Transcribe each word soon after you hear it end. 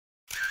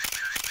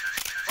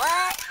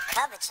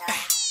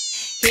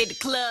Hit the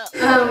club.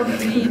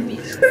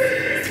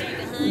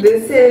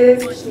 This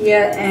is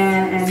Kia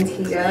and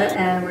Antigua,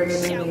 and we're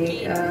gonna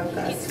make a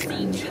best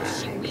friend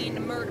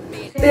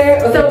tag.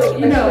 There, okay, so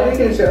you know we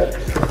can show.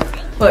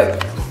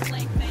 Look,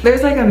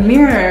 there's like a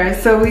mirror,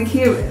 so we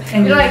keep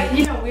and like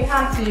we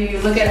have to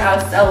look at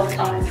ourselves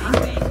all the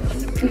time.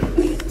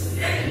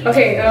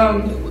 Okay, Tell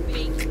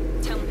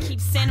them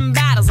keep sending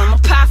battles. I'm a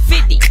pop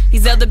 50.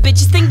 These other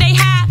bitches think they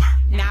hot.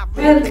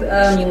 We had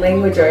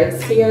language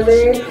arts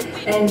together,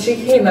 and she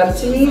came up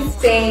to me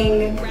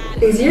saying,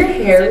 "Is your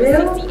hair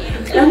real?"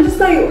 And I'm just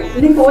like,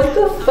 "Nigga, what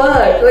the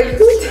fuck? Like,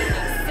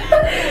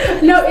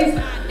 who?" No, it's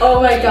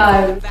oh my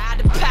god.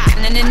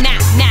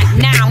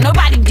 Now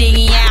nobody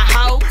digging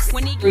out hoes.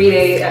 3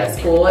 days at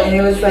school, and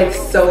it was like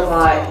so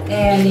hot,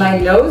 and my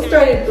nose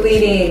started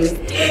bleeding,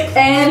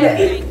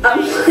 and I'm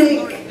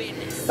like,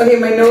 okay,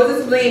 my nose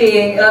is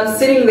bleeding, and I'm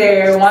sitting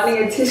there wanting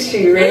a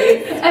tissue,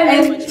 right? And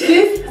I was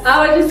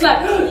just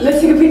like,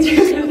 let's take a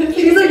picture.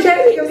 She's like trying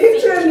to take a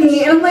picture of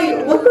me, and I'm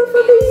like, what the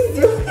fuck are you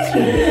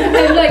doing?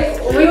 And like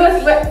we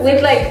was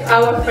with like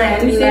our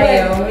friends,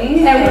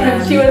 Naomi,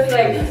 and she was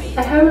like,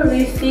 I have a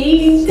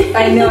receipt.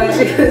 I know, and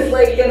she was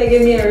like gonna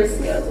give me a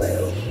receipt. I was like,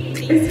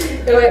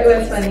 it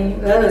was funny.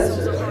 that was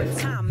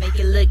just time, make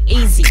it look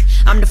easy.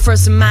 I'm the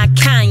first of my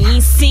kind. You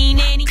ain't seen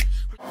any.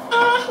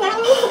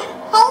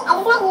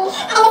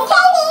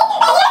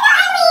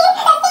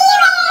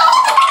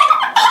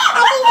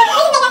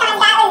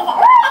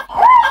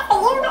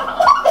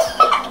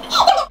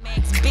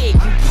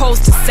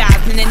 Poster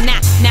size and then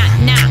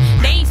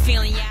nah. They ain't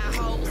feeling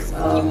y'all hoes.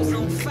 You was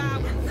on fire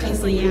when they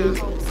say y'all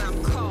hoes.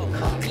 I'm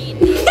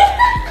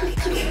cold.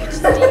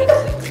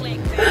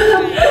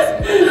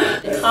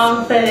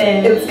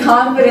 Confidence. It's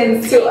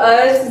confidence to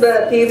us,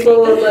 but people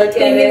will look at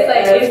it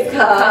like as it's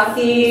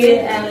cocky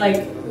and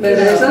like. But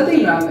there's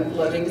nothing wrong with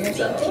loving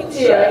yourself.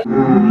 Yeah.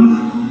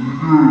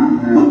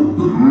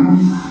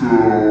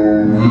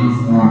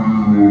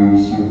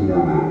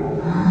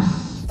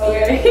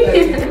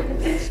 Okay.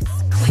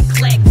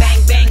 Click, bang,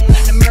 bang,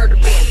 when the murder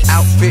bitch.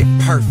 Outfit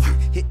perfect.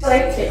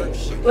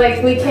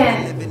 Like we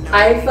can't.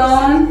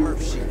 iPhone.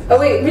 Oh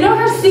wait, We don't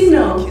have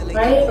signal,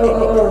 right?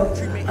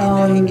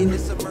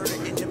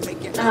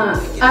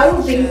 I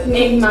would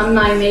make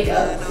my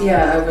makeup.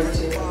 yeah, I would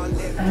too.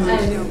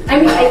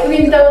 And I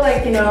mean, though,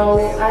 like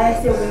I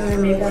still bring my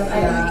makeup.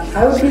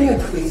 I would bring a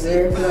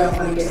tweezer because I don't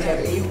want to get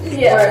heavy.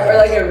 Yeah. Or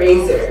like a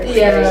razor.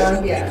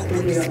 Yeah. Yeah.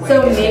 'Cause we don't So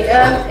like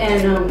makeup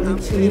and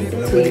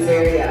tweezer.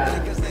 tweezer,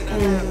 yeah.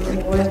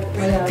 And what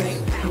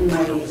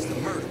else?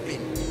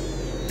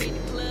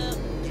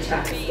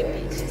 Chapstick.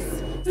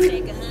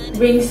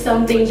 Bring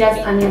something that's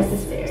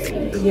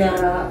unnecessary.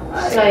 Yeah.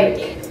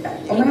 Like,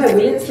 Oh my god,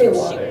 we didn't say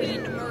water.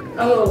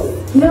 oh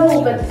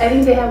no, but I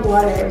think they have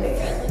water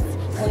there.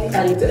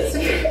 And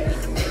desert.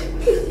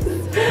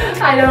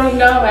 I don't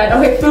know, man.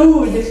 Okay,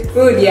 food.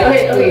 Food, yeah.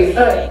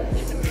 Okay.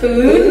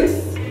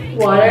 Food,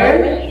 water,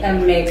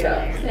 and makeup.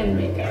 and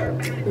makeup.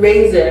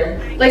 Razor.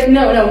 Like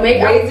no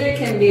makeup. Razor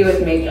can be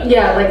with makeup.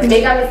 Yeah, like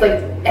makeup is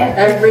like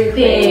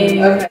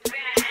everything. Okay.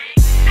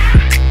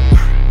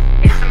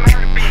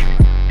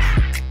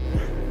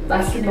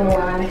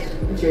 Basketball.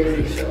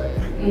 Jersey Shore.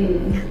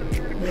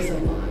 There's a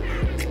lot.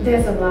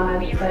 There's a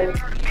lot, but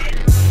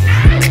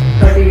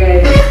Hope you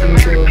guys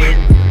enjoy.